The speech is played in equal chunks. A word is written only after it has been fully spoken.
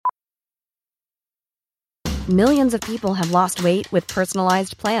Millions of people have lost weight with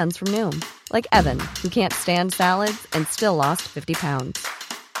personalized plans from Noom. Like Evan, who can't stand salads and still lost 50 pounds.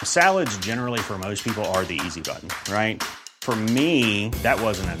 Salads generally for most people are the easy button, right? For me, that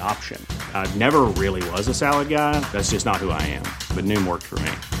wasn't an option. I never really was a salad guy. That's just not who I am. But Noom worked for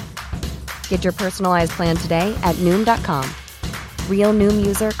me. Get your personalized plan today at Noom.com. Real Noom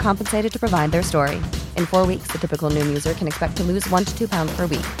user compensated to provide their story. In 4 weeks, the typical Noom user can expect to lose 1 to 2 pounds per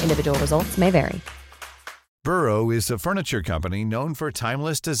week. Individual results may vary. Burrow is a furniture company known for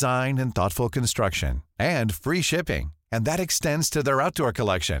timeless design and thoughtful construction, and free shipping, and that extends to their outdoor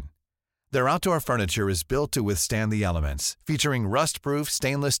collection. Their outdoor furniture is built to withstand the elements, featuring rust-proof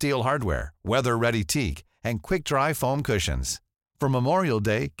stainless steel hardware, weather-ready teak, and quick-dry foam cushions. For Memorial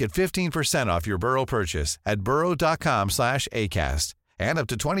Day, get 15% off your Burrow purchase at burrow.com/acast, and up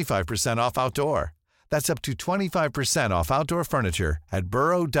to 25% off outdoor. That's up to 25% off outdoor furniture at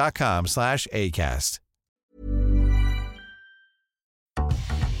burrow.com/acast.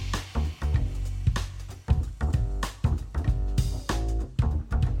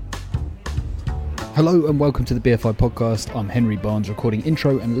 Hello and welcome to the BFI podcast. I'm Henry Barnes, recording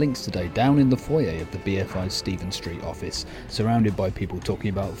intro and links today down in the foyer of the BFI's Stephen Street office, surrounded by people talking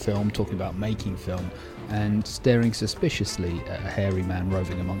about film, talking about making film, and staring suspiciously at a hairy man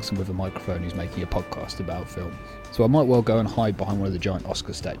roving amongst them with a microphone who's making a podcast about film. So I might well go and hide behind one of the giant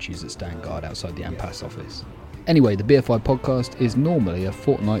Oscar statues that stand guard outside the AMPAS office. Anyway, the BFI podcast is normally a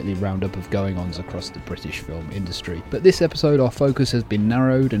fortnightly roundup of going-ons across the British film industry, but this episode our focus has been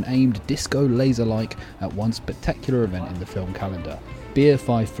narrowed and aimed disco laser-like at one spectacular event in the film calendar,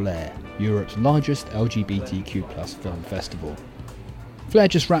 BFI Flare, Europe's largest LGBTQ+ film festival. Flare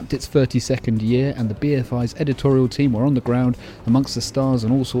just wrapped its 32nd year, and the BFI's editorial team were on the ground amongst the stars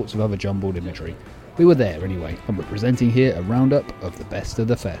and all sorts of other jumbled imagery. We were there anyway, and we're presenting here a roundup of the best of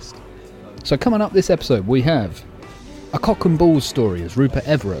the fest. So coming up this episode we have a cock and balls story as Rupert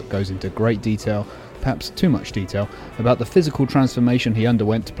Everett goes into great detail, perhaps too much detail, about the physical transformation he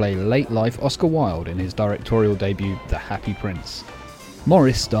underwent to play late-life Oscar Wilde in his directorial debut The Happy Prince.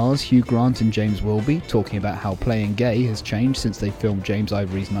 Morris stars Hugh Grant and James Wilby talking about how playing gay has changed since they filmed James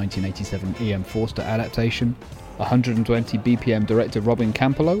Ivory's 1987 E.M. Forster adaptation. 120 BPM director Robin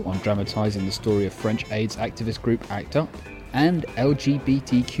Campillo on dramatising the story of French AIDS activist group ACT UP. And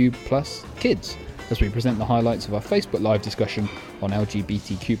LGBTQ+ kids, as we present the highlights of our Facebook Live discussion on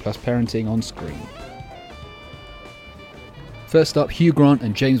LGBTQ+ parenting on screen. First up, Hugh Grant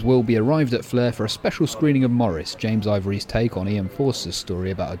and James Wilby arrived at Flare for a special screening of Morris, James Ivory's take on E.M. Forster's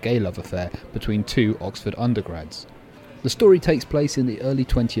story about a gay love affair between two Oxford undergrads. The story takes place in the early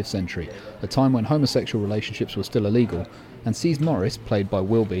 20th century, a time when homosexual relationships were still illegal, and sees Morris, played by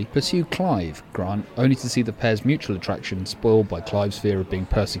Wilby, pursue Clive, Grant, only to see the pair's mutual attraction spoiled by Clive's fear of being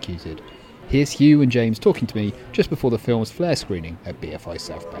persecuted. Here's Hugh and James talking to me just before the film's Flare screening at BFI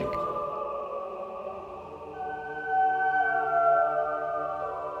South Bank.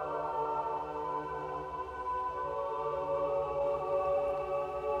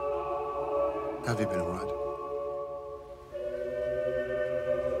 Have you been alright?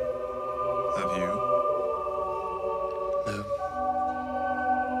 Have you? No.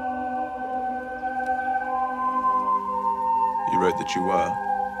 You wrote that you were.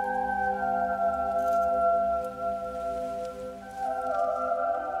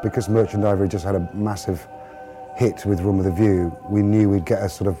 Because Merchant Ivory just had a massive hit with Room with a View, we knew we'd get a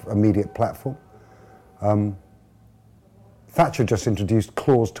sort of immediate platform. Thatcher just introduced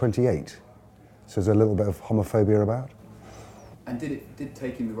Clause 28, so there's a little bit of homophobia about. And did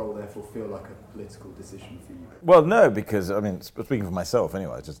taking the role therefore feel like a political decision for you? Well, no, because, I mean, speaking for myself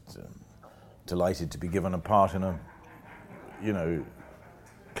anyway, I was just delighted to be given a part in a,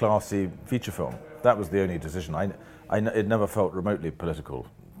 classy feature film. That was the only decision. It never felt remotely political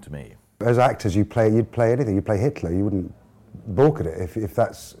to me. As actors, you'd play anything. You'd play Hitler. You wouldn't balk at it if you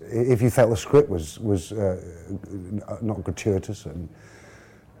felt the script was not gratuitous, and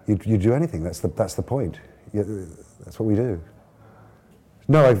you'd do anything. That's the point. That's what we do.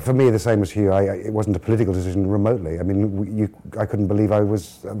 No, for me, the same as Hugh. It wasn't a political decision remotely. I mean, I couldn't believe I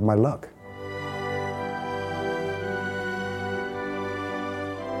was my luck.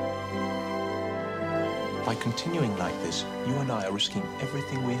 By continuing like this, you and I are risking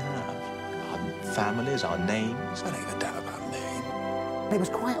everything we have. Our families, our names. I don't give a damn about name. It was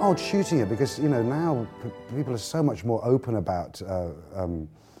quite odd shooting it because, now people are so much more open about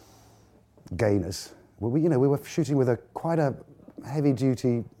gayness. We were shooting with quite a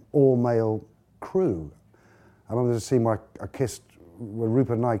heavy-duty, all-male crew. I remember there's a scene where where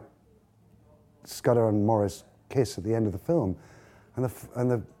Rupert and I, Scudder and Morris, kiss at the end of the film, and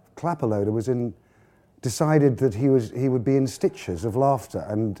the clapper loader was in decided that he would be in stitches of laughter,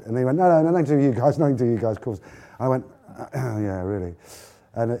 and they went, no, nothing to do you guys, of course. I went, oh, yeah, really.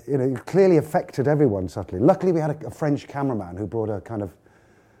 And it clearly affected everyone subtly. Luckily, we had a French cameraman who brought a kind of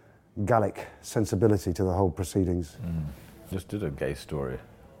Gallic sensibility to the whole proceedings. Just did a gay story,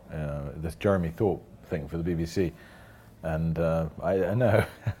 this Jeremy Thorpe thing for the BBC, and I know,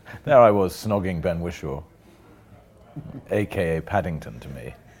 there I was snogging Ben Whishaw, a.k.a. Paddington to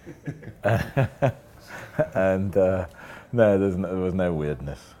me. And no, there was no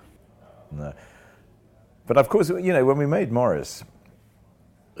weirdness. No. But of course, when we made Morris,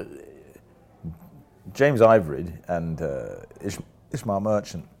 James Ivory and Ishmael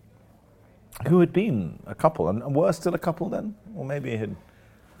Merchant, who had been a couple, and were still a couple then, or maybe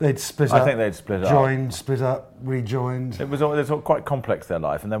they'd split up. I think they'd split joined, up. split up, rejoined. It was all quite complex, their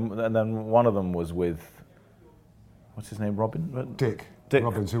life, and then one of them was with, what's his name, Dick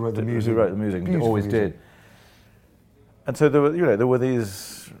Robbins, who wrote the music. Who wrote the music, always did. And so there were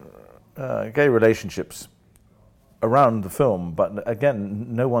these gay relationships around the film, but again,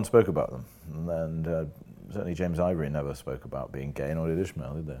 no one spoke about them. And certainly James Ivory never spoke about being gay, nor did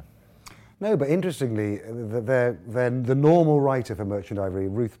Ishmael, did they? No, but interestingly, the normal writer for Merchant Ivory,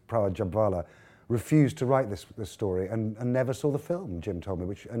 Ruth Prowad Jabvala, refused to write this story and never saw the film, Jim told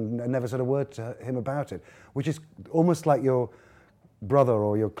me, and never said a word to him about it, which is almost like your brother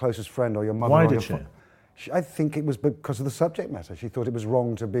or your closest friend or your mother. Why did she? I think it was because of the subject matter. She thought it was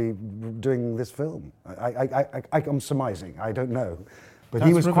wrong to be doing this film. I'm surmising, I don't know. But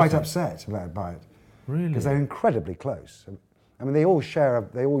he was quite upset by it. Really? Because they're incredibly close. I mean, they all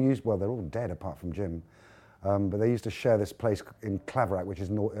use, well, they're all dead apart from Jim, but they used to share this place in Claverack, which is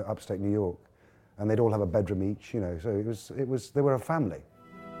upstate New York, and they'd all have a bedroom each, so they were a family.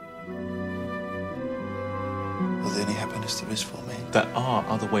 Well, the only happiness there is for me. There are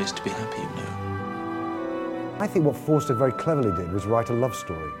other ways to be happy, I think what Forster very cleverly did was write a love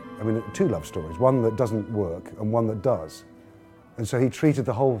story. I mean, two love stories, one that doesn't work and one that does. And so he treated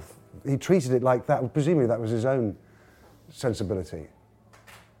it like that. Presumably that was his own sensibility,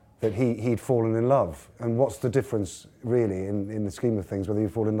 that he'd fallen in love. And what's the difference, really, in the scheme of things, whether you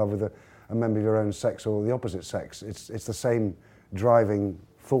fall in love with a member of your own sex or the opposite sex? It's the same driving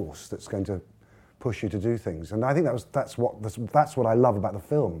force that's going to push you to do things. And I think that's what I love about the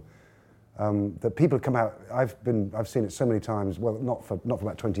film. That people come out. I've seen it so many times. Well, not for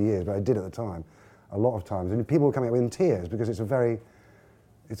about 20 years, but I did at the time, a lot of times. And people were coming out in tears because it's a very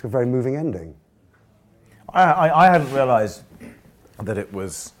moving ending. I hadn't realised that it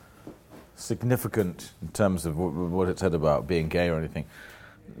was significant in terms of what it said about being gay or anything.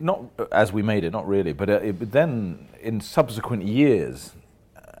 Not as we made it, not really. But then, in subsequent years,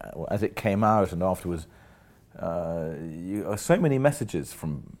 as it came out and afterwards, so many messages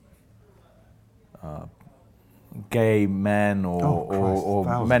from gay men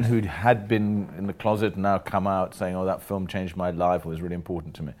or men who had been in the closet and now come out saying, "Oh, that film changed my life. It was really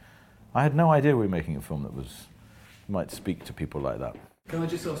important to me." I had no idea we were making a film that might speak to people like that. Can I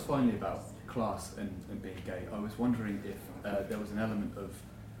just ask finally about class and being gay? I was wondering if there was an element of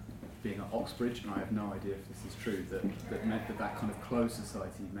being at Oxbridge, and I have no idea if this is true, that meant that kind of closed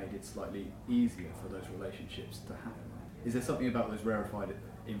society made it slightly easier for those relationships to happen. Is there something about those rarefied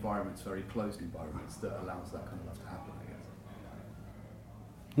environments, very closed environments, that allows that kind of love to happen, I guess?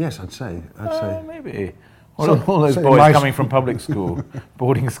 Yes, I'd say. Maybe. All those boys coming from public school,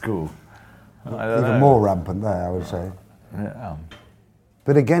 boarding school. Even more rampant there, I would say. Yeah.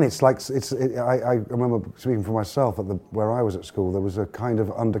 But again, I remember speaking for myself where I was at school. There was a kind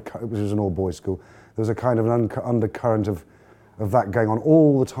of undercurrent, which was an all-boys school. There was a kind of an undercurrent of that going on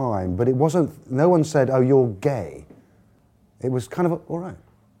all the time. But it wasn't. No one said, "Oh, you're gay." It was kind of all right,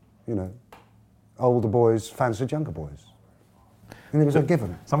 older boys fancied younger boys, and it was a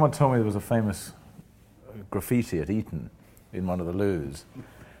given. Someone told me there was a famous graffiti at Eton in one of the loos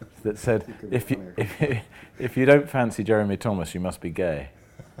that said, if you don't fancy Jeremy Thomas, you must be gay.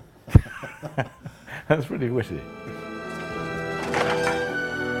 That's pretty witty.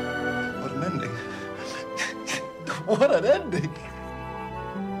 What an ending. What an ending.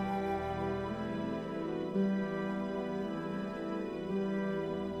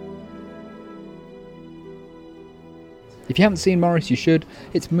 If you haven't seen Morris, you should.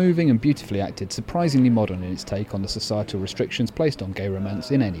 It's moving and beautifully acted, surprisingly modern in its take on the societal restrictions placed on gay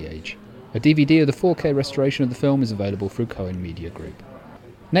romance in any age. A DVD of the 4K restoration of the film is available through Cohen Media Group.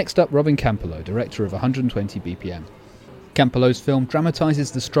 Next up, Robin Campillo, director of 120 BPM. Campillo's film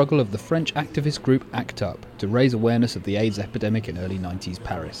dramatises the struggle of the French activist group ACT UP to raise awareness of the AIDS epidemic in early 90s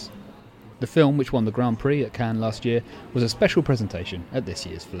Paris. The film, which won the Grand Prix at Cannes last year, was a special presentation at this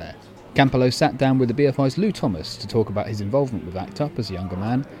year's Flare. Campillo sat down with the BFI's Lou Thomas to talk about his involvement with ACT UP as a younger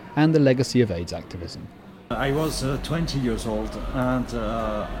man and the legacy of AIDS activism. I was 20 years old, and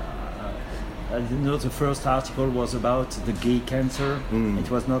the first article was about the gay cancer. It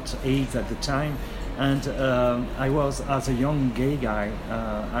was not AIDS at the time, and I was, as a young gay guy,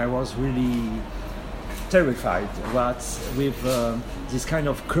 I was really terrified that with this kind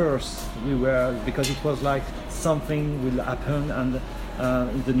of curse we were, because it was like something will happen, and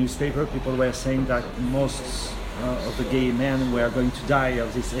in the newspaper people were saying that most of the gay men were going to die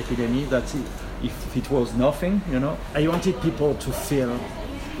of this epidemic, that if it was nothing, I wanted people to feel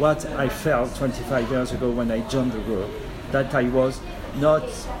what I felt 25 years ago when I joined the group, that I was not,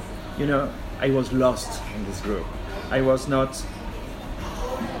 I was lost in this group.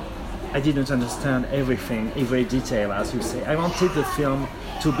 I didn't understand everything, every detail, as you say. I wanted the film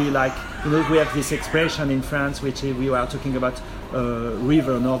to be like, we have this expression in France, which we are talking about a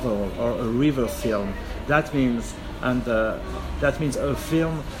river novel or a river film. That means a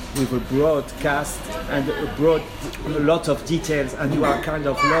film with a broad cast and a lot of details, and you are kind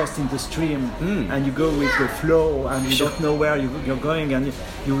of lost in the stream, and you go with the flow, and you don't know where you're going, and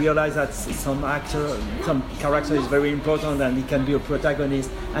you realize that some character is very important, and he can be a protagonist,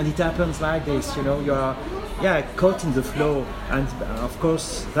 and it happens like this, you are caught in the flow. And of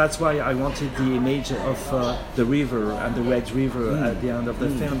course that's why I wanted the image of the river and the red river at the end of the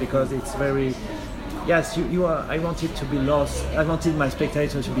film, because it's very... Yes, you are. I wanted to be lost. I wanted my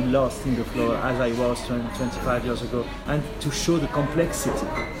spectator to be lost in the flow as I was 25 years ago, and to show the complexity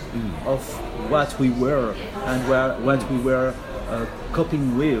of what we were and what we were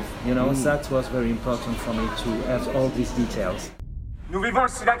coping with. That was very important for me to have all these details. Nous vivons le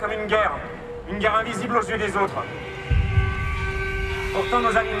sida comme une guerre invisible aux yeux des autres. Pourtant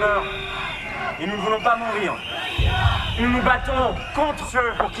nos amis meurent, et nous ne voulons pas mourir. Nous nous battons contre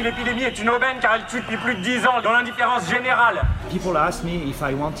ceux pour qui l'épidémie est une aubaine, car elle tue depuis plus de 10 ans dans l'indifférence générale. People ask me if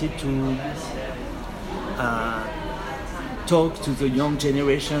I wanted to talk to the young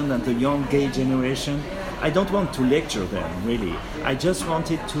generation and the young gay generation. I don't want to lecture them, really. I just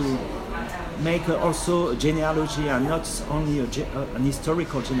wanted to make also a genealogy, and not only an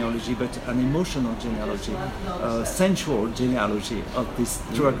historical genealogy, but an emotional genealogy, a sensual genealogy of these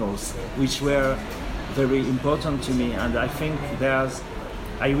struggles, which were very important to me. And I think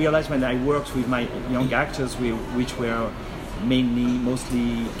I realized when I worked with my young actors, which were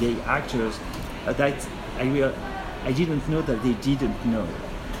mostly gay actors, that I didn't know that they didn't know.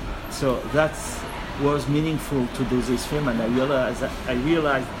 So that was meaningful to do this film, and I realized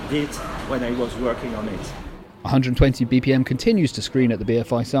it when I was working on it. 120 BPM continues to screen at the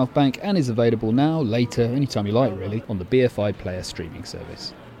BFI South Bank and is available now, later, anytime you like really, on the BFI Player streaming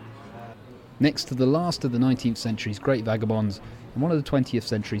service. Next to the last of the 19th century's great vagabonds, and one of the 20th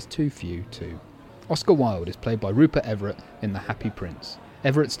century's too few too. Oscar Wilde is played by Rupert Everett in The Happy Prince,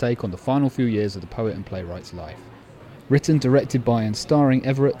 Everett's take on the final few years of the poet and playwright's life. Written, directed by and starring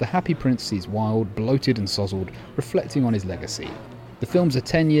Everett, The Happy Prince sees Wilde, bloated and sozzled, reflecting on his legacy. The film's a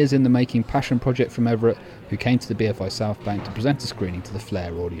 10 years in the making passion project from Everett, who came to the BFI South Bank to present a screening to the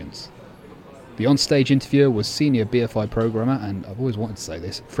Flare audience. The on-stage interviewer was senior BFI programmer, and I've always wanted to say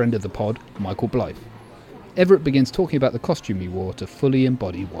this, friend of the pod, Michael Blythe. Everett begins talking about the costume he wore to fully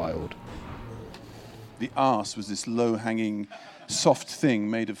embody Wilde. The arse was this low-hanging, soft thing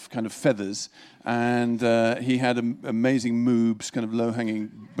made of kind of feathers, and he had amazing moobs, kind of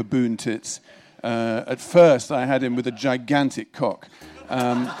low-hanging baboon tits. At first, I had him with a gigantic cock,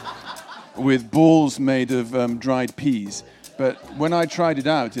 with balls made of dried peas. But when I tried it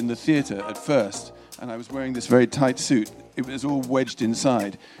out in the theatre at first, and I was wearing this very tight suit, it was all wedged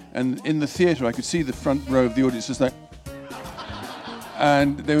inside. And in the theatre, I could see the front row of the audience just like...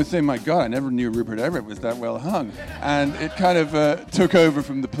 And they would say, my God, I never knew Rupert Everett was that well hung. And it kind of took over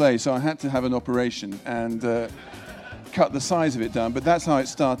from the play, so I had to have an operation and cut the size of it down. But that's how it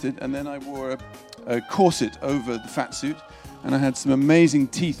started. And then I wore a corset over the fat suit, and I had some amazing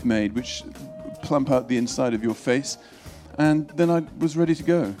teeth made, which plump out the inside of your face. And then I was ready to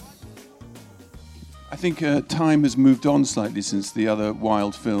go. I think time has moved on slightly since the other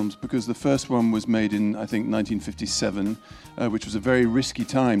Wilde films, because the first one was made in, I think, 1957, which was a very risky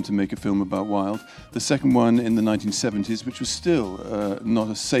time to make a film about Wilde. The second one in the 1970s, which was still not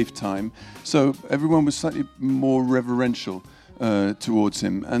a safe time. So everyone was slightly more reverential towards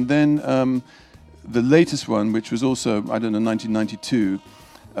him. And then the latest one, which was also, I don't know, 1992,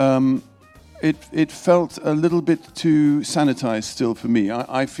 It felt a little bit too sanitized still for me.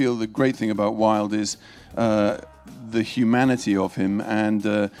 I feel the great thing about Wilde is the humanity of him and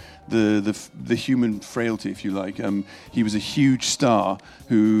the human frailty, if you like. He was a huge star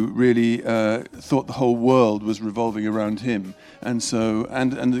who really thought the whole world was revolving around him, and so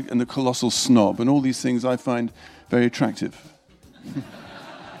and the colossal snob, and all these things I find very attractive.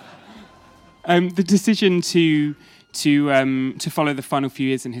 The decision to follow the final few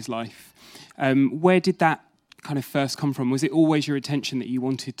years in his life, where did that kind of first come from? Was it always your intention that you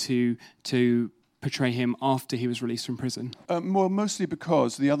wanted to portray him after he was released from prison? Well, mostly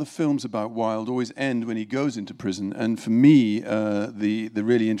because the other films about Wilde always end when he goes into prison, and for me, the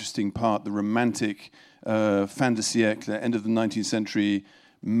really interesting part, the romantic fin de siècle, end of the 19th century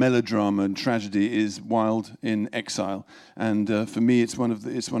melodrama and tragedy, is Wilde in exile, and for me, it's one of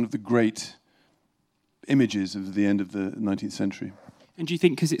the great images of the end of the 19th century. And do you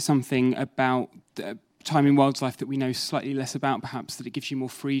think because it's something about time in Wilde's life that we know slightly less about, perhaps, that it gives you more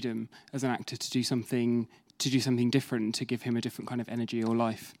freedom as an actor to do something different, to give him a different kind of energy or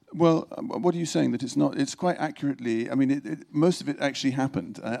life? Well, what are you saying? That it's not? It's quite accurately. I mean, most of it actually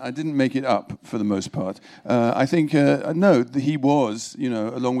happened. I didn't make it up for the most part. I think no, he was,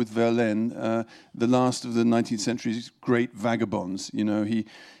 along with Verlaine, the last of the 19th century's great vagabonds. He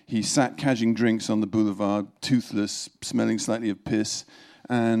sat cadging drinks on the boulevard, toothless, smelling slightly of piss.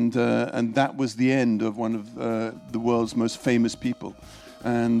 And that was the end of one of the world's most famous people.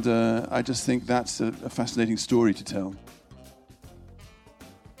 And I just think that's a fascinating story to tell.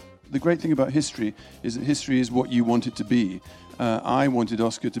 The great thing about history is that history is what you want it to be. I wanted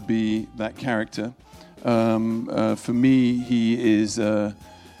Oscar to be that character. For me, he is a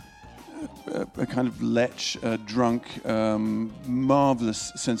kind of lech, drunk,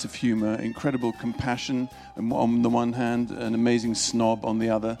 marvelous sense of humor, incredible compassion on the one hand, an amazing snob on the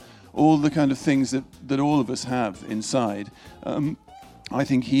other, all the kind of things that all of us have inside. I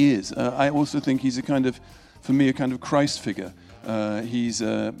think he is. I also think he's for me, a kind of Christ figure. He's,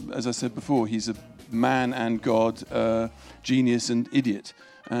 as I said before, he's a man and God, genius and idiot.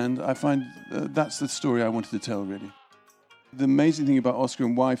 And I find that's the story I wanted to tell, really. The amazing thing about Oscar,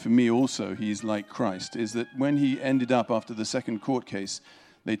 and why for me also he's like Christ, is that when he ended up after the second court case,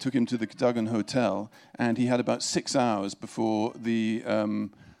 they took him to the Cadogan Hotel, and he had about 6 hours before the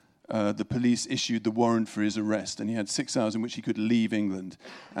police issued the warrant for his arrest, and he had 6 hours in which he could leave England.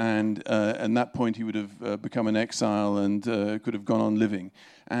 And at that point he would have become an exile and could have gone on living.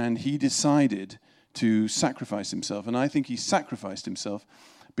 And he decided to sacrifice himself, and I think he sacrificed himself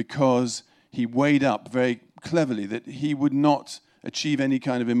because he weighed up very cleverly that he would not achieve any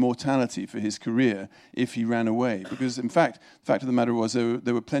kind of immortality for his career if he ran away. Because, in fact, the fact of the matter was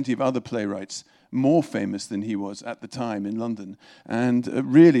there were plenty of other playwrights more famous than he was at the time in London. And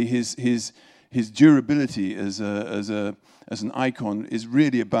really his durability as an icon is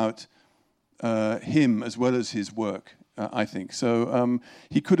really about him as well as his work, I think. So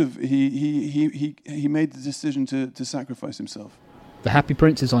he made the decision to sacrifice himself. The Happy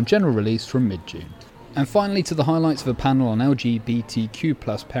Prince is on general release from mid-June. And finally to the highlights of a panel on LGBTQ+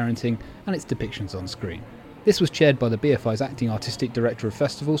 parenting and its depictions on screen. This was chaired by the BFI's Acting Artistic Director of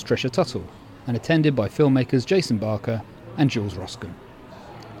Festivals, Trisha Tuttle, and attended by filmmakers Jason Barker and Jules Roskin.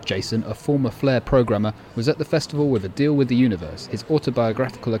 Jason, a former Flair programmer, was at the festival with A Deal with the Universe, his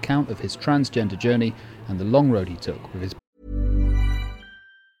autobiographical account of his transgender journey and the long road he took with his...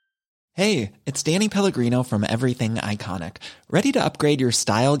 Hey, it's Danny Pellegrino from Everything Iconic. Ready to upgrade your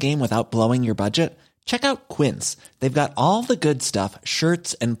style game without blowing your budget? Check out Quince. They've got all the good stuff,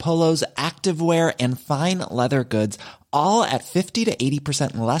 shirts and polos, activewear, and fine leather goods, all at 50 to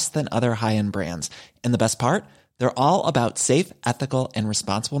 80% less than other high-end brands. And the best part? They're all about safe, ethical, and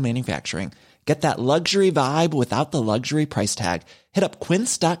responsible manufacturing. Get that luxury vibe without the luxury price tag. Hit up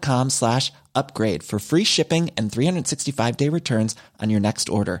quince.com/upgrade for free shipping and 365-day returns on your next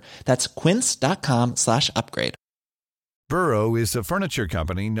order. That's quince.com/upgrade. Burrow is a furniture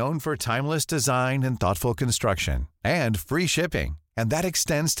company known for timeless design and thoughtful construction, and free shipping, and that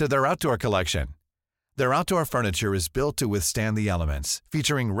extends to their outdoor collection. Their outdoor furniture is built to withstand the elements,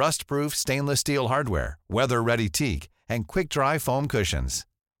 featuring rust-proof stainless steel hardware, weather-ready teak, and quick-dry foam cushions.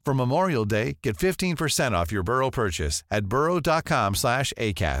 For Memorial Day, get 15% off your Burrow purchase at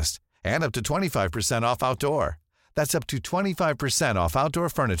burrow.com/ACAST, and up to 25% off outdoor. That's up to 25% off outdoor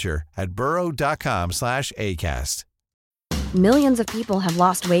furniture at burrow.com/ACAST. Millions of people have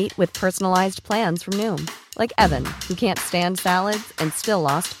lost weight with personalized plans from Noom. Like Evan, who can't stand salads and still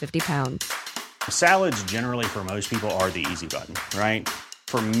lost 50 pounds. Salads generally for most people are the easy button, right?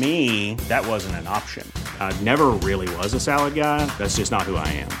 For me, that wasn't an option. I never really was a salad guy. That's just not who I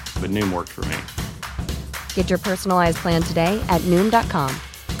am. But Noom worked for me. Get your personalized plan today at Noom.com.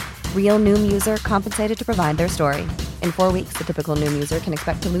 Real Noom user compensated to provide their story. In 4 weeks, the typical Noom user can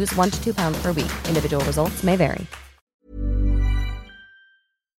expect to lose 1 to 2 pounds per week. Individual results may vary.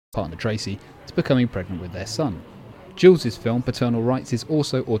 Partner Tracy is becoming pregnant with their son. Jules' film Paternal Rights is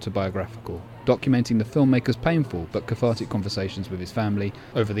also autobiographical, documenting the filmmaker's painful but cathartic conversations with his family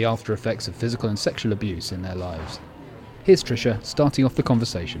over the after effects of physical and sexual abuse in their lives. Here's Trisha starting off the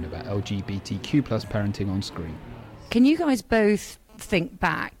conversation about LGBTQ+ parenting on screen. Can you guys both think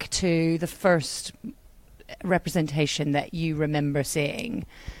back to the first representation that you remember seeing?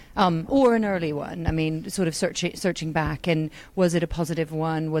 Or an early one? I mean, sort of searching back, and was it a positive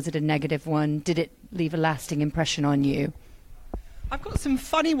one? Was it a negative one? Did it leave a lasting impression on you? I've got some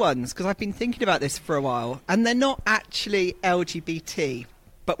funny ones because I've been thinking about this for a while, and they're not actually LGBT,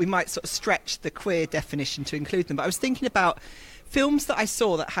 but we might sort of stretch the queer definition to include them. But I was thinking about films that I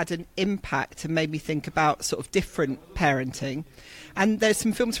saw that had an impact and made me think about sort of different parenting. And there's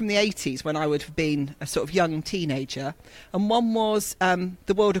some films from the 80s when I would have been a sort of young teenager. And one was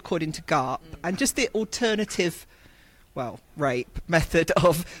The World According to Garp, and just the alternative, rape method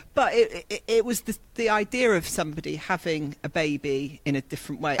of... But it was the idea of somebody having a baby in a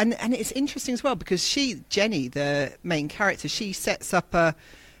different way. And it's interesting as well because Jenny, the main character, she sets up a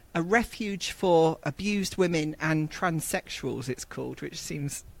refuge for abused women and transsexuals, it's called, which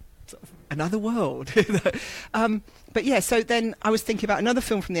seems sort of another world. But yeah, so then I was thinking about another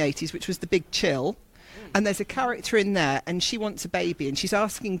film from the 80s, which was The Big Chill. And there's a character in there, and she wants a baby, and she's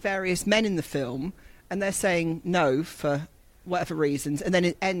asking various men in the film, and they're saying no for whatever reasons. And then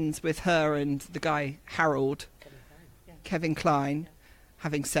it ends with her and the guy, Harold, Kevin Kline,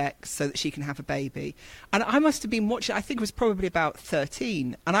 having sex so that she can have a baby. And I must have been watching, I think it was probably about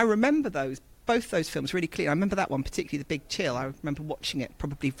 13, and I remember both those films really clear. I remember that one, particularly The Big Chill. I remember watching it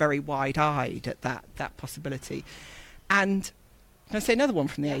probably very wide-eyed at that possibility. And can I say another one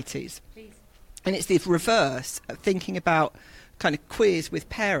from the 80s? Please. And it's the reverse, thinking about kind of queers with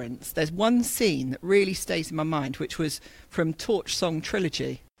parents. There's one scene that really stays in my mind, which was from Torch Song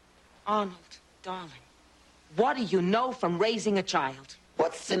Trilogy. Arnold, darling, what do you know from raising a child?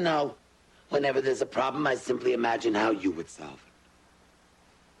 What's to know? Whenever there's a problem, I simply imagine how you would solve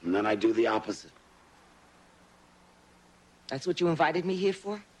it. And then I do the opposite. That's what you invited me here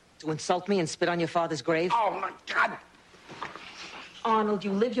for? To insult me and spit on your father's grave? Oh, my God! Arnold,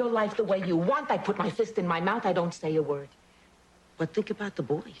 you live your life the way you want. I put my fist in my mouth. I don't say a word. But think about the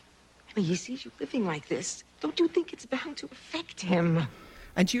boy. I mean, he sees you living like this. Don't you think it's bound to affect him?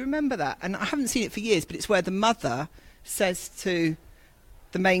 And do you remember that? And I haven't seen it for years, but it's where the mother says to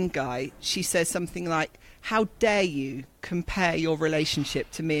the main guy, she says something like, how dare you compare your relationship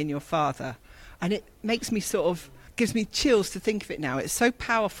to me and your father? And it makes me gives me chills to think of it now. It's so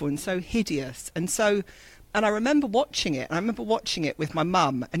powerful and so hideous and so... And I remember watching it. I remember watching it with my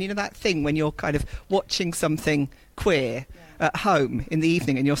mum. And you know that thing when you're kind of watching something queer at home in the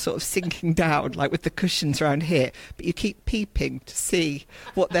evening and you're sort of sinking down, like with the cushions around here, but you keep peeping to see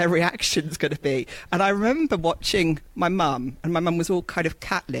what their reaction's going to be. And I remember watching my mum, and my mum was all kind of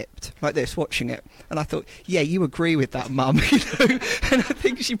cat-lipped like this, watching it. And I thought, yeah, you agree with that, mum, you know? And I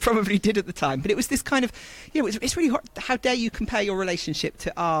think she probably did at the time. But it was this kind of, it's really hard. How dare you compare your relationship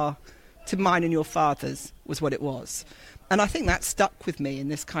to mine and your father's, was what it was. And I think that stuck with me in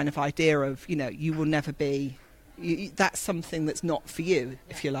this kind of idea of, you will never be... that's something that's not for you,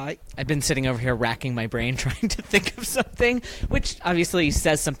 if you like. I've been sitting over here racking my brain trying to think of something, which obviously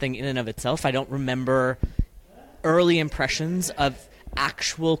says something in and of itself. I don't remember early impressions of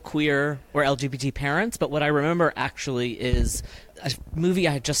actual queer or LGBT parents, but what I remember actually is a movie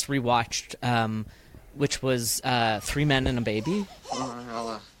I had just rewatched, which was 3 Men and a Baby.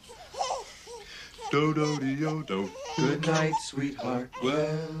 Do-do-de-o-do. Good night, sweetheart.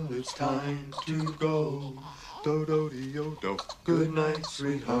 Well, it's time to go. Do-do-de-o-do. Good night,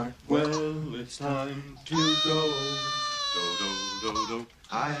 sweetheart. Well, it's time to go. Do-do-do-do.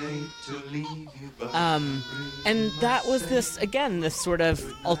 I hate to leave you, but... And that was this sort of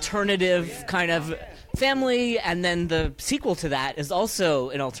alternative kind of family, and then the sequel to that is also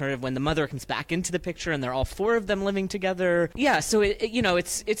an alternative when the mother comes back into the picture and they're all 4 of them living together. Yeah, so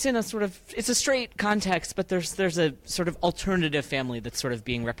it's in a sort of, it's a straight context, but there's a sort of alternative family that's sort of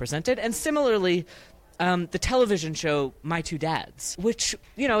being represented. And similarly, the television show My Two Dads, which,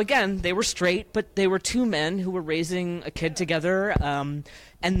 again, they were straight, but they were 2 men who were raising a kid together,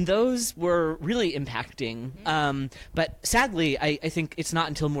 and those were really impacting. But sadly, I think it's not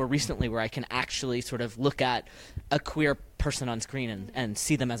until more recently where I can actually sort of look at a queer person on screen and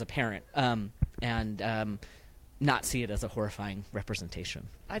see them as a parent, and not see it as a horrifying representation.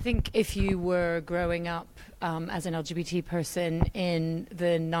 I think if you were growing up as an LGBT person in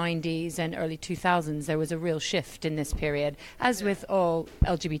the 90s and early 2000s, there was a real shift in this period, as with all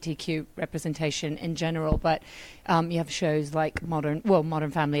LGBTQ representation in general. But you have shows like Modern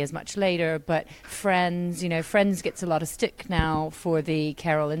Family is much later, but Friends, Friends gets a lot of stick now for the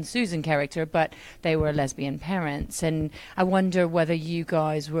Carol and Susan character, but they were lesbian parents. And I wonder whether you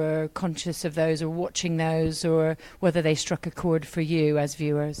guys were conscious of those or watching those, or whether they struck a chord for you as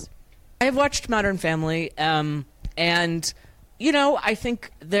viewers. I've watched Modern Family, and I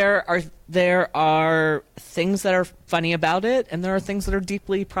think there are things that are funny about it, and there are things that are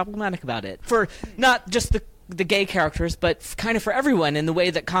deeply problematic about it. For not just the gay characters, but kind of for everyone, in the way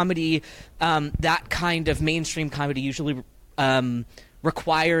that comedy, that kind of mainstream comedy, usually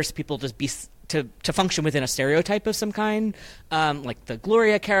requires people to function within a stereotype of some kind, like the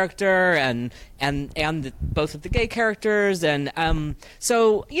Gloria character and both of the gay characters, and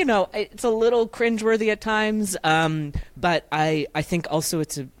so it's a little cringeworthy at times, but I think also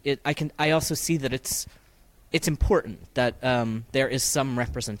I also see that it's important that there is some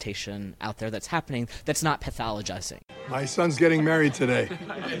representation out there that's happening that's not pathologizing. My son's getting married today.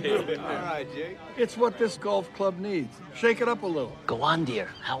 All right, Jake. It's what this golf club needs. Shake it up a little. Go on, dear.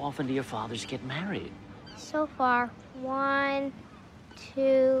 How often do your fathers get married? So far, 1,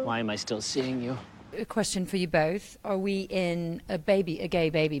 2... Why am I still seeing you? A question for you both. Are we in a gay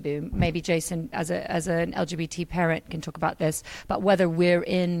baby boom? Maybe Jason, as an LGBT parent, can talk about this, but whether we're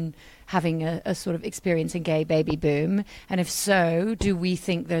in having a sort of experiencing gay baby boom, and if so, do we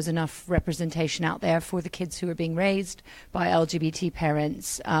think there's enough representation out there for the kids who are being raised by LGBT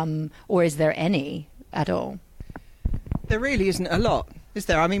parents, or is there any at all? There really isn't a lot, is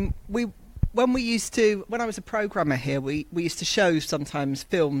there? I mean, when I was a programmer here, we used to show sometimes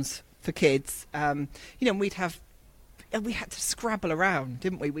films for kids, we had to scrabble around,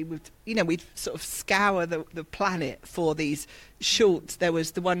 didn't we? We'd sort of scour the planet for these shorts. There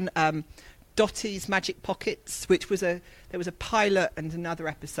was the one, Dottie's Magic Pockets, there was a pilot and another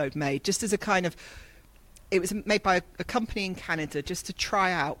episode made, just as a kind of, it was made by a company in Canada just to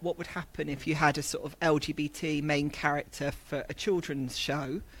try out what would happen if you had a sort of LGBT main character for a children's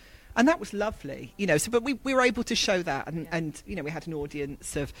show. And that was lovely, but we were able to show that, and we had an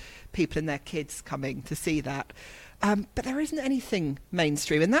audience of people and their kids coming to see that. But there isn't anything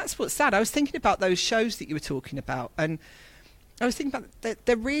mainstream, and that's what's sad. I was thinking about those shows that you were talking about, and I was thinking about that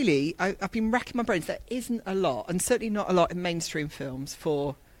they're really, I've been racking my brains, there isn't a lot, and certainly not a lot in mainstream films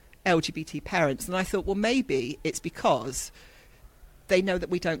for LGBT parents. And I thought, well, maybe it's because they know that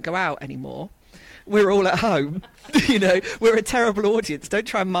we don't go out anymore. We're all at home, we're a terrible audience. Don't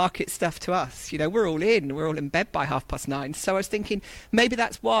try and market stuff to us. We're all in bed by 9:30. So I was thinking maybe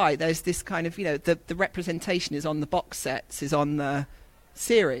that's why there's this kind of, the representation is on the box sets, is on the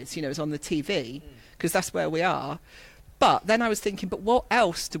series, is on the TV, because that's where we are. But then I was thinking, but what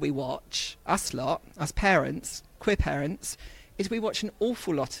else do we watch, us parents, queer parents, is we watch an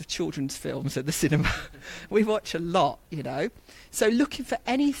awful lot of children's films at the cinema. We watch a lot, So looking for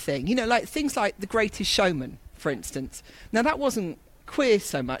anything, like things like The Greatest Showman, for instance. Now, that wasn't queer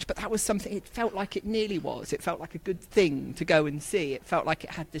so much, but that was something, it felt like it nearly was. It felt like a good thing to go and see. It felt like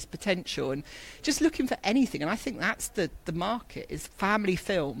it had this potential. And just looking for anything. And I think that's the market, is family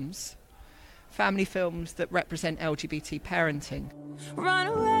films that represent LGBT parenting. Run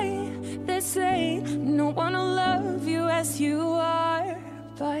away, they say no one will love you as you are,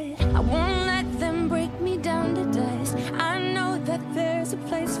 but I won't let them break me down to dust. I know that there's a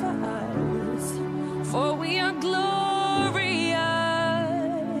place for us, for we are glorious.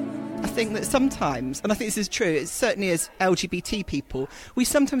 I think that sometimes, and I think this is true, it's certainly as LGBT people, we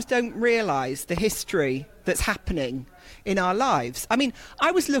sometimes don't realise the history that's happening in our lives. I mean,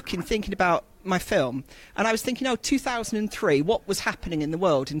 I was thinking about my film, and I was thinking, 2003, what was happening in the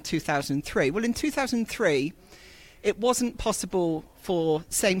world in 2003? Well, in 2003, it wasn't possible for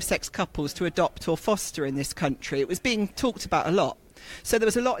same-sex couples to adopt or foster in this country. It was being talked about a lot. So there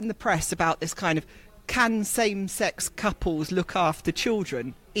was a lot in the press about this kind of, can same-sex couples look after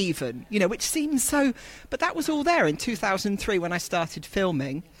children even? Which seems so... But that was all there in 2003 when I started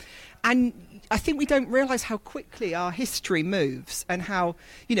filming. And I think we don't realise how quickly our history moves, and how,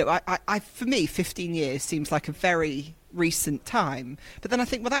 for me, 15 years seems like a very recent time. But then I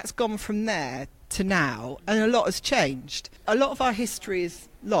think, well, that's gone from there to now, and a lot has changed. A lot of our history is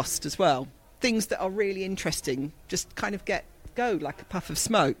lost as well. Things that are really interesting just kind of go like a puff of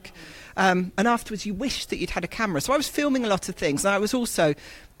smoke. And afterwards you wish that you'd had a camera. So I was filming a lot of things, and I was also,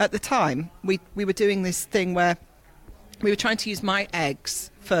 at the time, we were doing this thing where we were trying to use my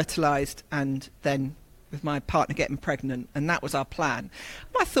eggs, fertilised and then with my partner getting pregnant, and that was our plan.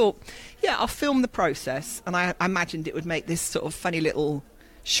 And I thought, yeah, I'll film the process, and I imagined it would make this sort of funny little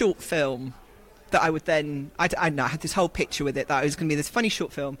short film that I would then, I had this whole picture with it, that it was going to be this funny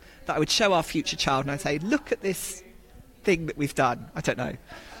short film that I would show our future child, and I'd say, look at this thing that we've done. I don't know.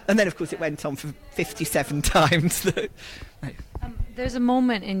 And then, of course, it went on for 57 times. There's a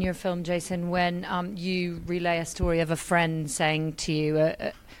moment in your film, Jason, when you relay a story of a friend saying to you,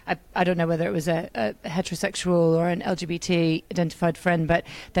 I don't know whether it was a heterosexual or an LGBT-identified friend, but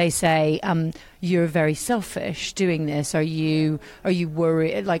they say, you're very selfish doing this. Are you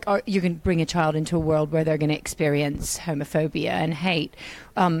worried? Like, you can bring a child into a world where they're going to experience homophobia and hate.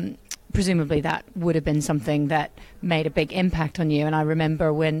 Presumably that would have been something that made a big impact on you. And I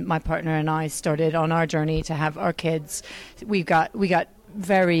remember when my partner and I started on our journey to have our kids, we got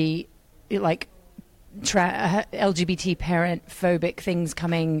very, like, LGBT parent phobic things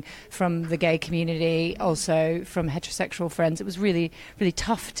coming from the gay community, also from heterosexual friends. It was really, really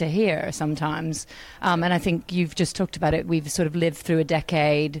tough to hear sometimes. And I think you've just talked about it. We've sort of lived through a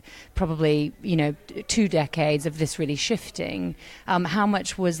decade, probably, 2 decades of this really shifting. How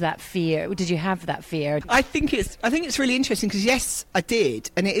much was that fear? Did you have that fear? I think it's really interesting because, yes, I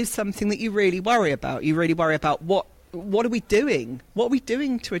did. And it is something that you really worry about. You really worry about what are we doing? What are we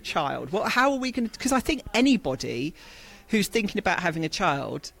doing to a child? How are we going to... Because I think anybody who's thinking about having a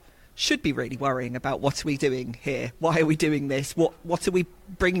child should be really worrying about what are we doing here? Why are we doing this? What are we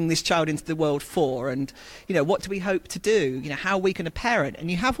bringing this child into the world for? And, what do we hope to do? How are we going to parent?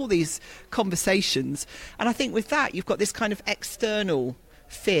 And you have all these conversations. And I think with that, you've got this kind of external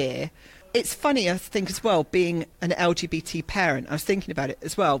fear. It's funny, I think, as well, being an LGBT parent. I was thinking about it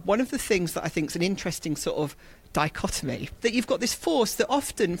as well. One of the things that I think is an interesting sort of dichotomy, that you've got this force that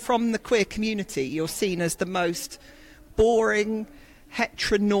often from the queer community you're seen as the most boring,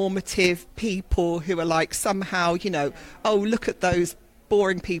 heteronormative people who are like somehow, oh, look at those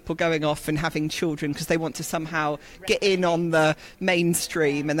boring people going off and having children because they want to somehow get in on the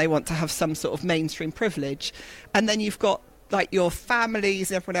mainstream and they want to have some sort of mainstream privilege. And then you've got like your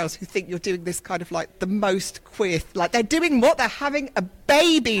families and everyone else who think you're doing this kind of like the most queer, like they're doing what? They're having a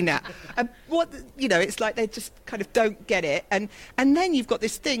baby now. And it's like they just kind of don't get it. And then you've got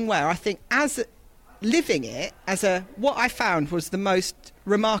this thing where I think as living it, what I found was the most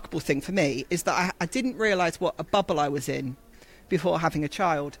remarkable thing for me is that I didn't realise what a bubble I was in before having a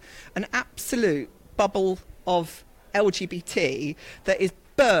child. An absolute bubble of LGBT that is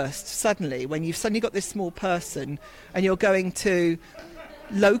burst suddenly when you've suddenly got this small person and you're going to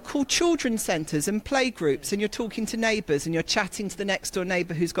local children's centres and playgroups and you're talking to neighbours and you're chatting to the next door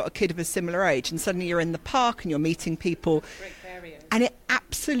neighbour who's got a kid of a similar age, and suddenly you're in the park and you're meeting people, and it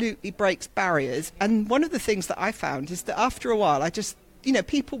absolutely breaks barriers. And one of the things that I found is that after a while I just,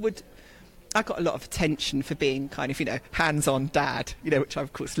 I got a lot of attention for being kind of, hands-on dad, which I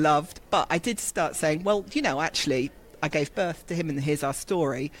of course loved, but I did start saying, well, actually I gave birth to him and here's our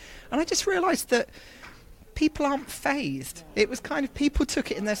story. And I just realised that people aren't fazed. It was kind of, people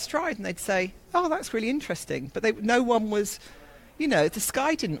took it in their stride and they'd say, oh, that's really interesting. But no one was, the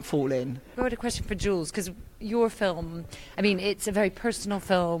sky didn't fall in. I got a question for Jules, because your film, it's a very personal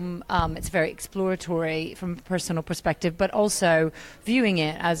film. It's very exploratory from a personal perspective, but also viewing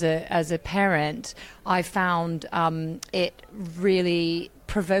it as a parent, I found it really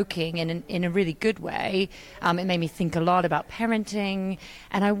provoking in a really good way. It made me think a lot about parenting,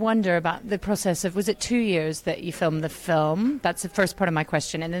 and I wonder about the process of, was it 2 years that you filmed the film? That's the first part of my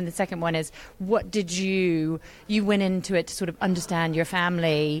question. And then the second one is, what did you went into it to sort of understand your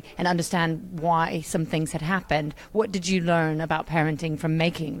family and understand why some things had happened. What did you learn about parenting from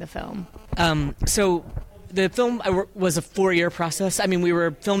making the film? So the film was a 4-year process. We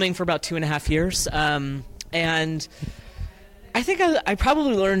were filming for about 2.5 years, and I think I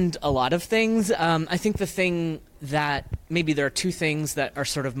probably learned a lot of things. I think the thing that, maybe there are 2 things that are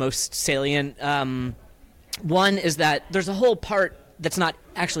sort of most salient. One is that there's a whole part that's not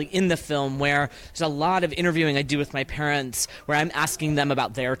actually in the film where there's a lot of interviewing I do with my parents where I'm asking them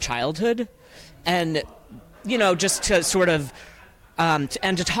about their childhood. And, just to sort of...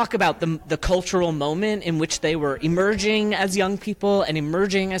 and to talk about the cultural moment in which they were emerging as young people and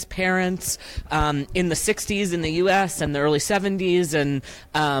emerging as parents in the 60s in the U.S. and the early 70s, and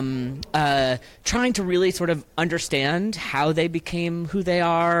trying to really sort of understand how they became who they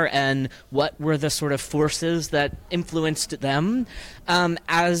are and what were the sort of forces that influenced them,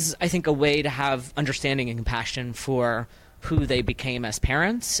 as, I think, a way to have understanding and compassion for who they became as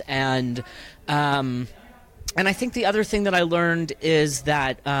parents. And I think the other thing that I learned is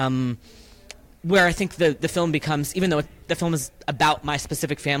that where I think the film becomes, even though the film is about my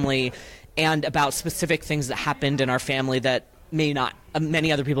specific family, and about specific things that happened in our family that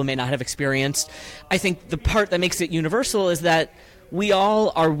many other people may not have experienced. I think the part that makes it universal is that we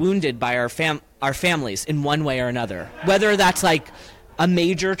all are wounded by our families in one way or another, whether that's like a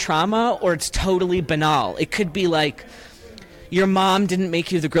major trauma or it's totally banal. It could be like your mom didn't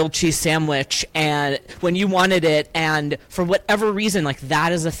make you the grilled cheese sandwich and when you wanted it, and for whatever reason, like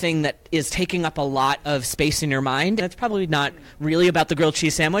that is a thing that is taking up a lot of space in your mind. And it's probably not really about the grilled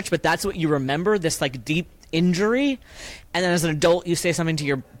cheese sandwich, but that's what you remember, this like deep injury. And then as an adult, you say something to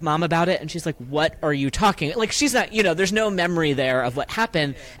your mom about it, and she's like, what are you talking? Like, she's not, there's no memory there of what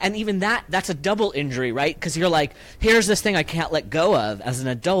happened. And even that's a double injury, right? Because you're like, here's this thing I can't let go of as an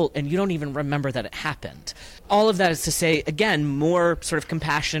adult, and you don't even remember that it happened. All of that is to say, again, more sort of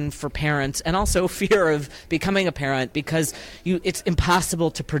compassion for parents and also fear of becoming a parent, because it's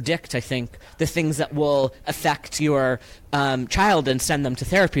impossible to predict, I think, the things that will affect your child and send them to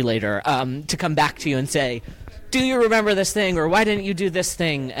therapy later, to come back to you and say, do you remember this thing, or why didn't you do this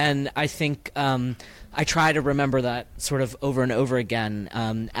thing? And I think I try to remember that sort of over and over again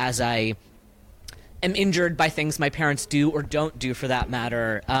as I am injured by things my parents do or don't do, for that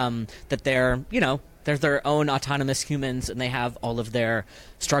matter, that they're their own autonomous humans, and they have all of their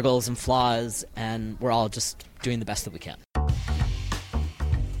struggles and flaws, and we're all just doing the best that we can.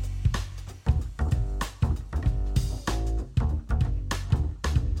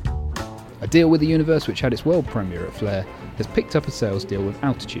 A deal with the universe, which had its world premiere at Flare, has picked up a sales deal with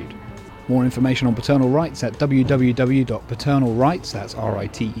Altitude. More information on Paternal Rights at www.paternalrights, that's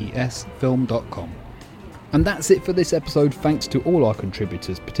R-I-T-E-S, film.com. And that's it for this episode, thanks to all our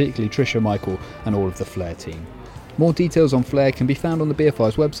contributors, particularly Trisha, Michael, and all of the Flare team. More details on Flare can be found on the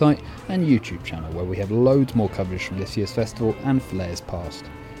BFI's website and YouTube channel, where we have loads more coverage from this year's festival and Flare's past.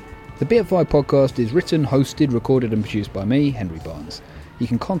 The BFI podcast is written, hosted, recorded and produced by me, Henry Barnes. You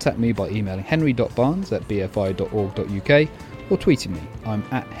can contact me by emailing henry.barnes@bfi.org.uk or tweeting me. I'm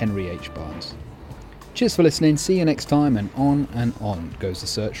at Henry H. Barnes. Cheers for listening, see you next time, and on goes the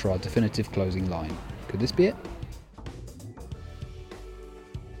search for our definitive closing line. Could this be it?